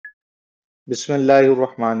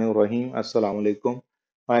Bismillahirrahmanirrahim. Assalamu alaikum.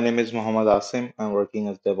 My name is Muhammad Asim. I'm working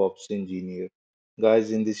as DevOps engineer. Guys,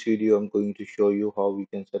 in this video, I'm going to show you how we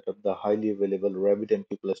can set up the highly available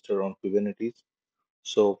RabbitMQ cluster on Kubernetes.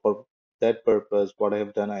 So for that purpose, what I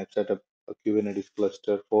have done, I've set up a Kubernetes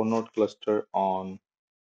cluster, 4-node cluster on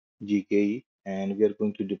GKE, and we are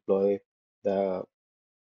going to deploy the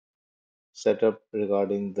setup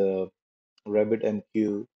regarding the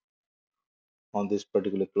RabbitMQ on this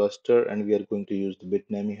particular cluster, and we are going to use the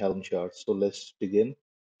Bitnami Helm chart. So let's begin.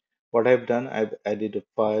 What I've done, I've added a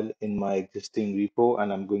file in my existing repo,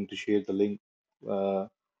 and I'm going to share the link uh,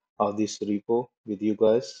 of this repo with you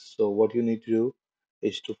guys. So what you need to do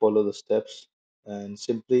is to follow the steps, and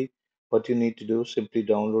simply what you need to do, simply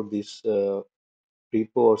download this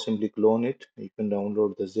repo or simply clone it. You can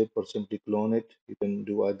download the zip or simply clone it. You can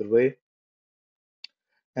do either way,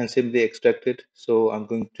 and simply extract it. So I'm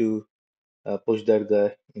going to push that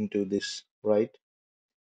guy into this, right?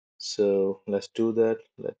 So let's do that.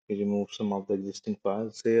 Let me remove some of the existing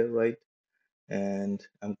files here, right? And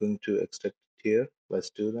I'm going to extract it here. Let's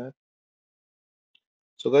do that.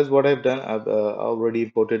 So guys, what I've done, I've already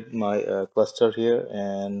imported my cluster here,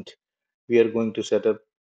 and we are going to set up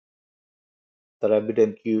the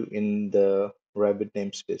RabbitMQ in the Rabbit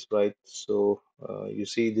namespace, right? So you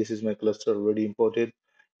see, this is my cluster already imported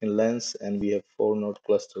in Lens, and we have 4-node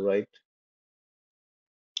cluster, right?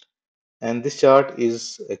 And this chart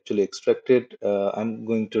is actually extracted. I'm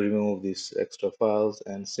going to remove these extra files,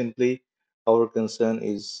 and simply our concern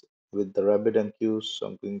is with the RabbitMQ. So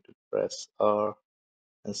I'm going to press R,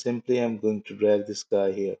 and simply I'm going to drag this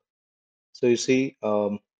guy here. So you see,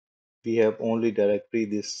 we have only directory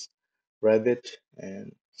this rabbit,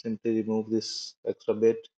 and simply remove this extra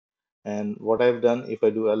bit. And what I've done, if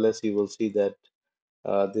I do ls, you will see that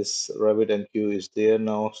this RabbitMQ is there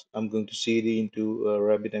now. I'm going to cd into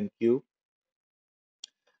RabbitMQ.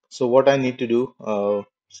 So what I need to do,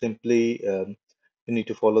 simply you need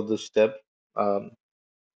to follow the step. Um,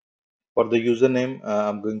 for the username,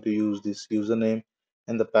 I'm going to use this username,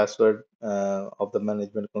 and the password of the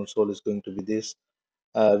management console is going to be this.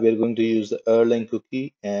 We are going to use the Erlang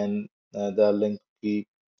cookie, and the Erlang cookie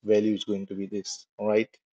value is going to be this. All right.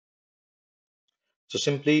 So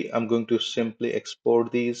simply, I'm going to simply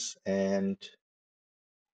export these and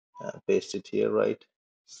paste it here, right?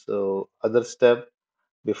 So other step,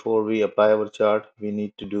 before we apply our chart, we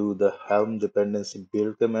need to do the Helm dependency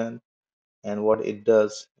build command. And what it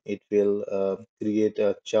does, it will create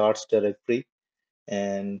a charts directory.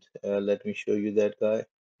 And let me show you that guy.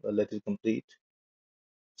 Let it complete.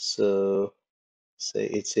 So say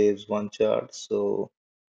it saves one chart. So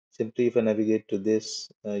simply if I navigate to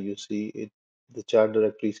this, you see it, the chart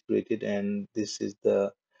directory is created, and this is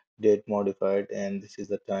the date modified, and this is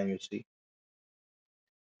the time, you see.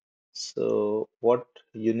 So what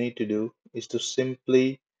you need to do is to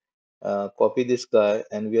simply copy this guy,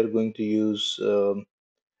 and we are going to use the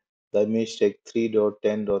image tag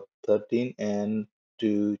 3.10.13, and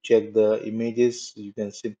to check the images you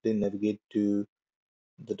can simply navigate to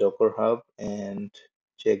the Docker Hub and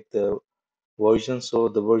check the version. So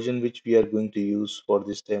the version which we are going to use for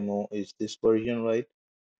this demo is this version, right?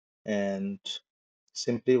 And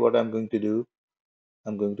simply what I'm going to do,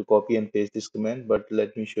 I'm going to copy and paste this command, but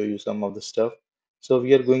let me show you some of the stuff. So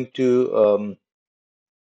we are going to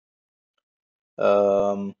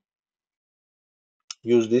um,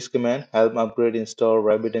 use this command, help upgrade install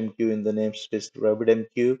RabbitMQ in the namespace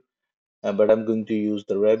RabbitMQ, but I'm going to use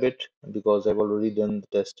the Rabbit because I've already done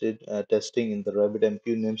the testing in the RabbitMQ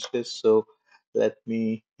namespace. So let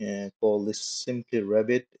me call this simply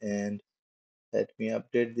Rabbit, and let me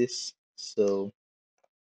update this. So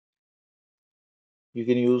you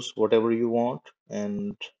can use whatever you want,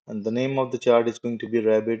 and the name of the chart is going to be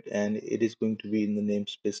Rabbit, and it is going to be in the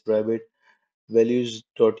namespace Rabbit.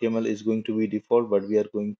 Values.yml is going to be default, but we are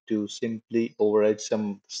going to simply override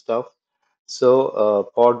some stuff. So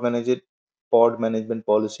pod management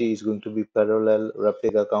policy is going to be parallel.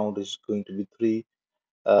 Replica count is going to be 3.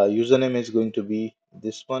 Username is going to be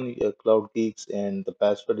this one, Cloud Geeks, and the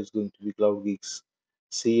password is going to be Cloud Geeks.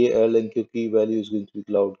 CA key value is going to be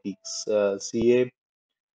Cloud Geeks. CA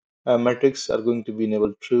metrics are going to be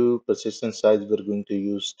enabled true. Persistent size, we're going to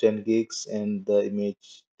use 10 gigs, and the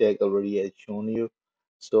image tag already I shown you.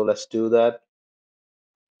 So let's do that.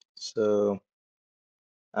 So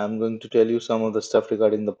I'm going to tell you some of the stuff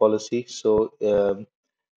regarding the policy. So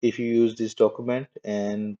if you use this document,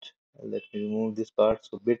 and let me remove this part.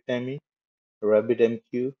 So Bitnami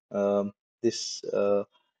RabbitMQ, this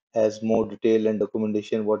has more detail and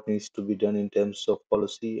documentation what needs to be done in terms of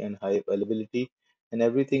policy and high availability, and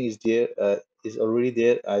everything is there is already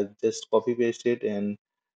there. I just copy paste it, and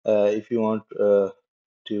if you want to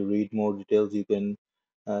read more details, you can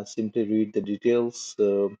simply read the details.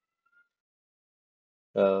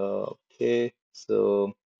 Okay,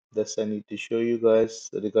 so that's I need to show you guys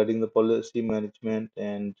regarding the policy management,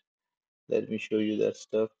 and let me show you that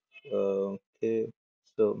stuff. Okay,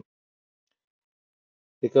 so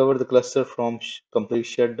recover the cluster from complete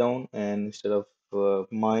shutdown, and instead of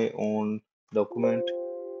my own document,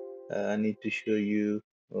 I need to show you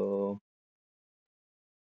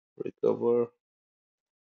recover.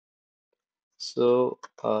 So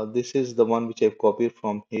this is the one which I've copied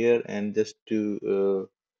from here, and just to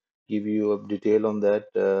give you a detail on that,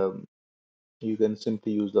 you can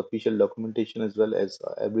simply use the official documentation as well, as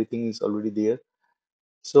everything is already there.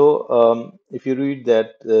 So if you read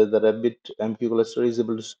that the RabbitMQ cluster is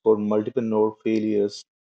able to support multiple node failures,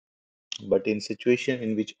 but in situation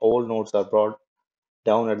in which all nodes are brought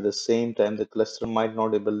down at the same time, the cluster might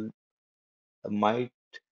not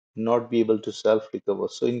be able to self-recover.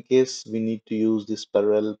 So in case we need to use this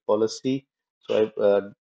parallel policy, so I've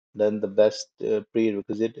done the best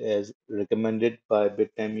prerequisite as recommended by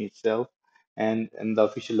Bittime itself, and the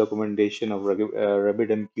official documentation of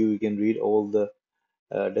RabbitMQ. You can read all the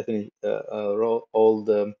definition, all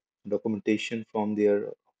the documentation from their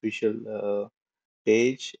official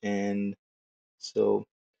page, and so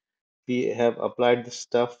we have applied the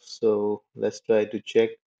stuff. So let's try to check.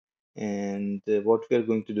 And what we are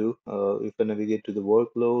going to do, if I navigate to the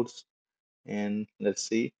workloads, and let's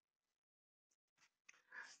see.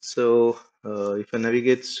 So if I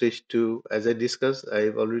navigate switch to, as I discussed,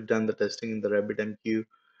 I've already done the testing in the RabbitMQ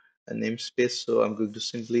namespace. So I'm going to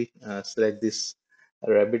simply select this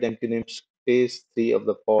RabbitMQ namespace. Three of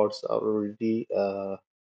the pods are already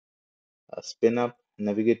spin up.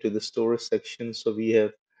 Navigate to the storage section. So we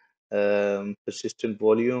have persistent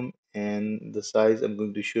volume, and the size I'm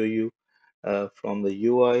going to show you from the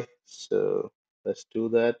UI. So let's do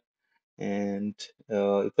that. And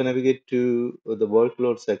if I navigate to the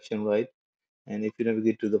workload section, right? And if you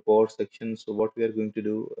navigate to the power section, so what we are going to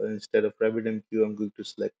do, instead of RabbitMQ, I'm going to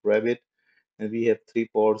select Rabbit, and we have three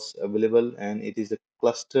pods available, and it is a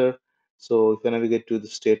cluster. So if I navigate to the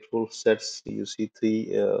stateful sets, you see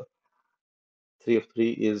three of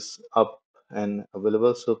three is up and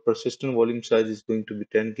available. So persistent volume size is going to be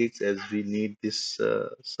 10 gigs, as we need this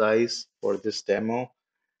size for this demo.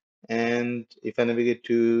 And if I navigate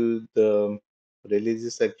to the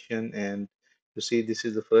releases section, and you see this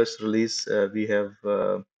is the first release we have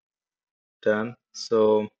done.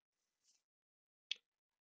 So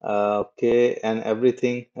okay, and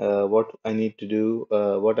everything what I need to do,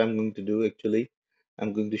 what I'm going to do actually,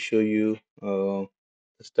 I'm going to show you the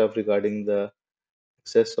stuff regarding the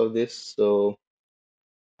access of this. So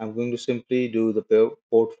I'm going to simply do the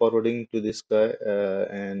port forwarding to this guy,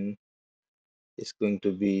 and it's going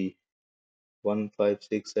to be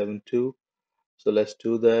 15672. So let's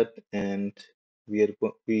do that, and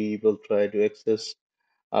we will try to access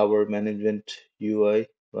our management UI,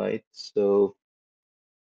 right? So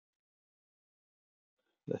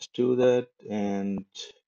let's do that, and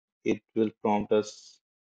it will prompt us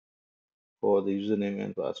for the username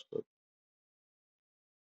and password.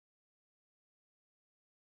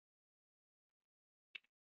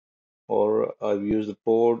 Or I've used the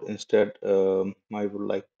port instead. I would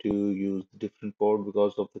like to use the different port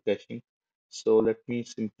because of the caching. So let me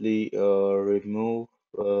simply remove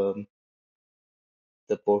the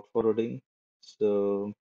port forwarding.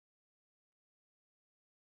 So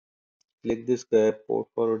click this guy, port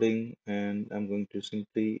forwarding, and I'm going to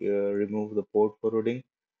simply remove the port forwarding,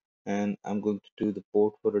 and I'm going to do the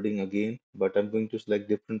port forwarding again, but I'm going to select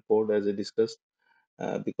different port as I discussed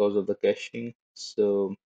because of the caching.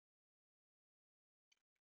 So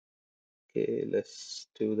okay, let's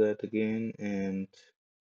do that again, and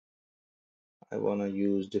I want to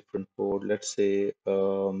use different port. Let's say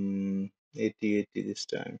 8080 this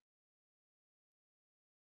time.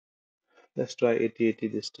 Let's try 8080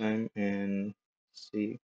 this time and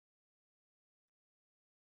see.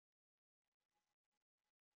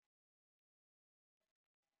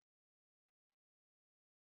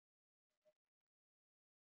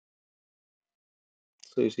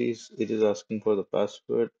 So you see, it is asking for the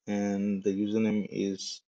password, and the username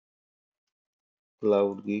is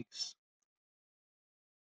Cloud Geeks,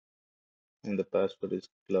 and the password is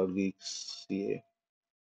Cloud Geeks CA.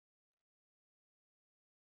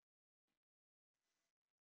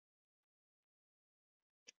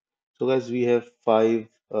 So guys, we have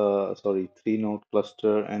three node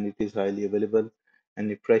cluster, and it is highly available, and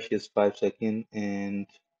refresh is 5 seconds. And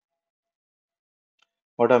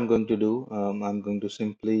what I'm going to do, I'm going to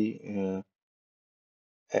simply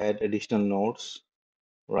add additional nodes,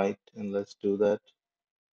 right? And let's do that.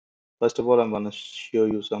 First of all, I'm going to show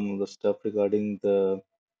you some of the stuff regarding the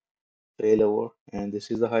failover, and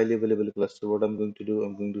this is the highly available cluster. What I'm going to do,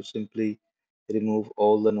 I'm going to simply remove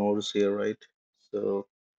all the nodes here, right? So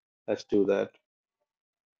let's do that.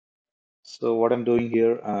 So what I'm doing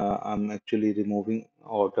here, I'm actually removing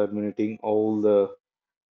or terminating all the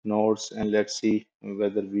nodes, and let's see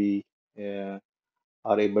whether we uh,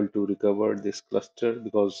 are able to recover this cluster,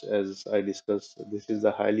 because as I discussed, this is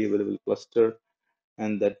the highly available cluster,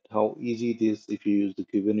 and that how easy it is if you use the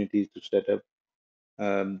Kubernetes to set up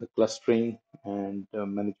the clustering and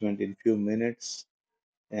management in few minutes.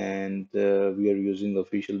 And we are using the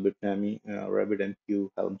official Bitnami RabbitMQ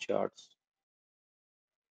Helm charts.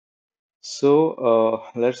 So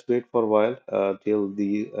let's wait for a while till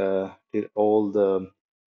all the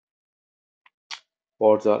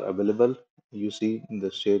pods are available. You see the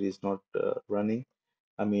state is not running.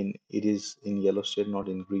 I mean, it is in yellow state, not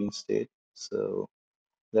in green state. So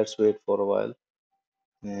let's wait for a while.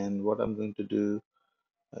 And what I'm going to do,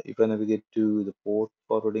 if I navigate to the port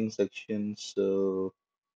forwarding section, so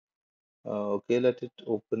okay, let it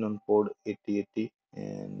open on port 8080,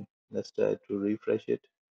 and let's try to refresh it.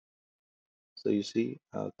 So you see,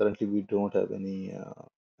 currently we don't have any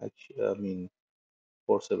I mean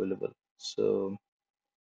ports available. So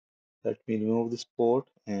let me remove this port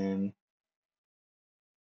and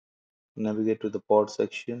navigate to the port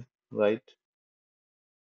section, right?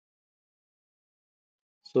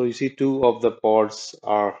 So you see two of the pods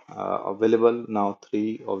are available. Now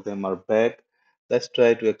three of them are back. Let's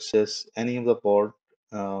try to access any of the pod.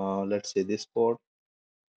 Let's say this pod.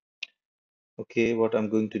 Okay, what I'm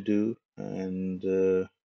going to do, and do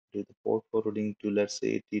the port forwarding to, let's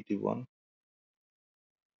say, 8081.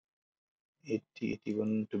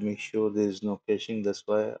 8081 to make sure there is no caching. That's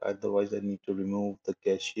why, otherwise I need to remove the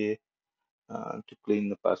cache to clean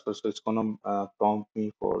the password. So it's gonna prompt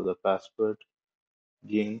me for the password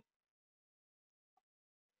again.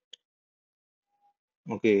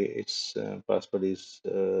 Okay, its password is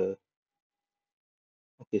okay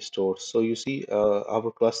stored. So you see,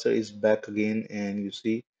 our cluster is back again, and you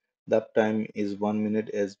see the uptime is 1 minute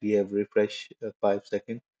as we have refreshed 5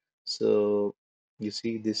 seconds. So you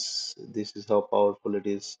see this is how powerful it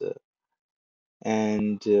is.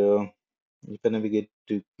 And if I navigate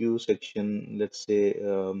to queue section, let's say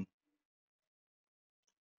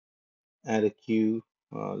add a queue.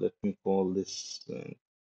 Let me call this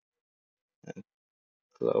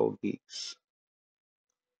Cloud Geeks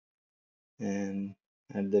and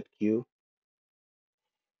add that queue.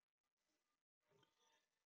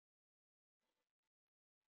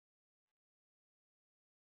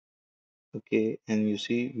 Okay, and you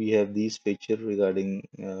see we have these feature regarding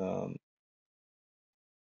the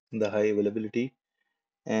high availability.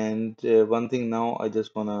 And one thing now I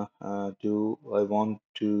just wanna do, I want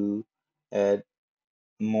to add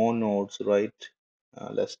more nodes, right?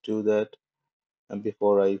 Let's do that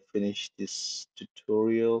before I finish this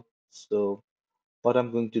tutorial. So what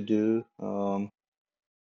I'm going to do,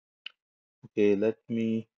 okay, let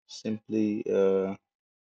me simply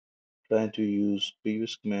try to use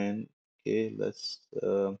previous command. Okay, let's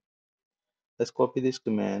copy this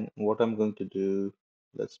command. What I'm going to do,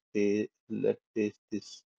 let's paste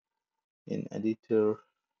this in editor.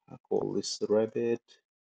 I call this rabbit,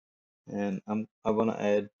 and I wanna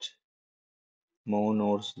add more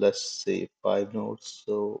nodes. Let's say 5 nodes.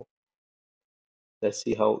 So let's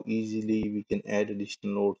see how easily we can add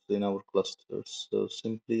additional nodes in our clusters. So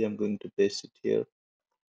simply I'm going to paste it here,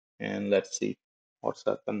 and let's see what's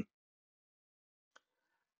happened.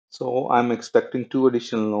 So I'm expecting two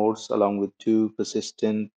additional nodes along with two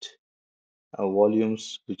persistent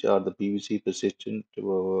volumes, which are the PVC persistent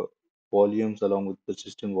volumes along with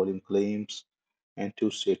persistent volume claims, and two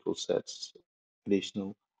stateful sets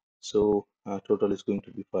additional. So total is going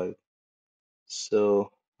to be 5.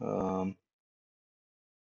 So um,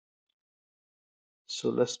 so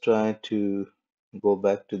let's try to go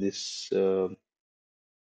back to this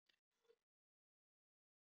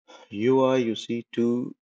UI. You see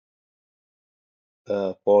two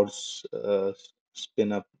pods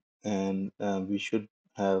spin up, and we should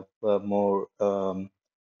have more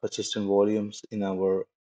persistent volumes in our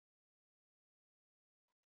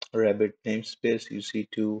Rabbit namespace. You see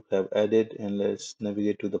two have added, and let's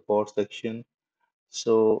navigate to the pod section.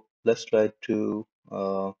 So let's try to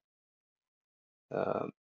uh,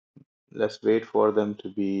 let's wait for them to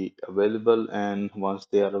be available, and once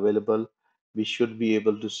they are available, we should be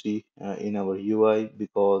able to see in our UI,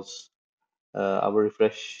 because our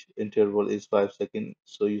refresh interval is 5 seconds.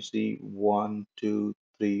 So you see 1, 2,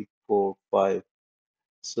 3, 4, 5.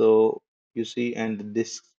 So you see, and the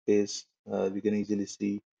disk space, we can easily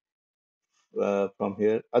see from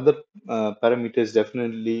here. Other parameters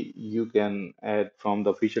definitely you can add from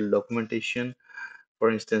the official documentation.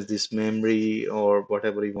 For instance, this memory or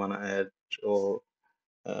whatever you want to add or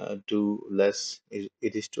do less. It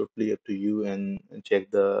is totally up to you and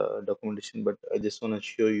check the documentation. But I just want to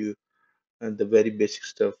show you the very basic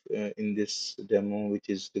stuff in this demo, which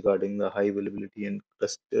is regarding the high availability and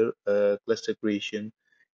cluster creation,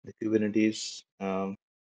 the Kubernetes.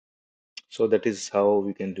 So that is how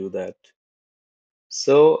we can do that.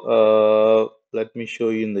 So let me show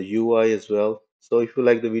you in the UI as well. So if you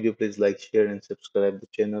like the video, please like, share, and subscribe the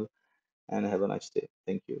channel. And have a nice day.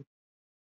 Thank you.